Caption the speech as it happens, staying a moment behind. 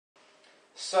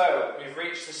So, we've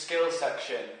reached the skills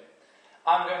section.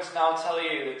 I'm going to now tell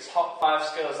you the top 5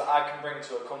 skills that I can bring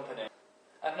to a company.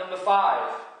 At number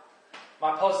 5,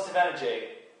 my positive energy.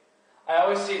 I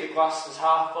always see the glass as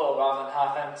half full rather than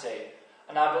half empty,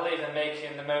 and I believe in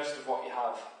making the most of what you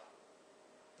have.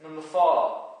 Number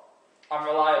 4, I'm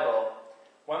reliable.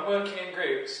 When working in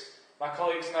groups, my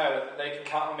colleagues know that they can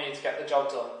count on me to get the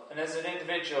job done, and as an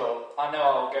individual, I know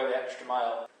I will go the extra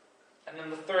mile. And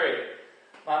number 3,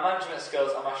 my management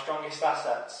skills are my strongest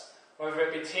assets, whether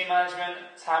it be team management,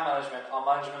 time management, or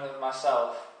management of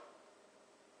myself.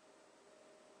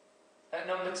 At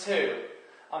number 2,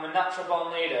 I'm a natural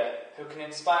born leader who can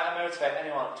inspire and motivate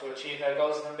anyone to achieve their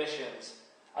goals and ambitions.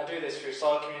 I do this through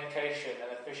solid communication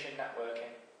and efficient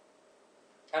networking.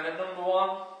 And at number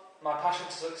 1, my passion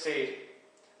to succeed.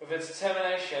 With a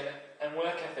determination and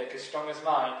work ethic as strong as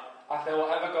mine, I feel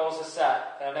whatever goals are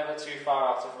set, they are never too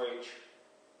far out of reach.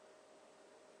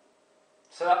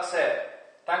 So that's it.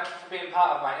 Thank you for being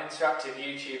part of my interactive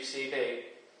YouTube CV.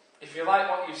 If you like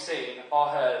what you've seen or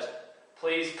heard,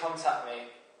 please contact me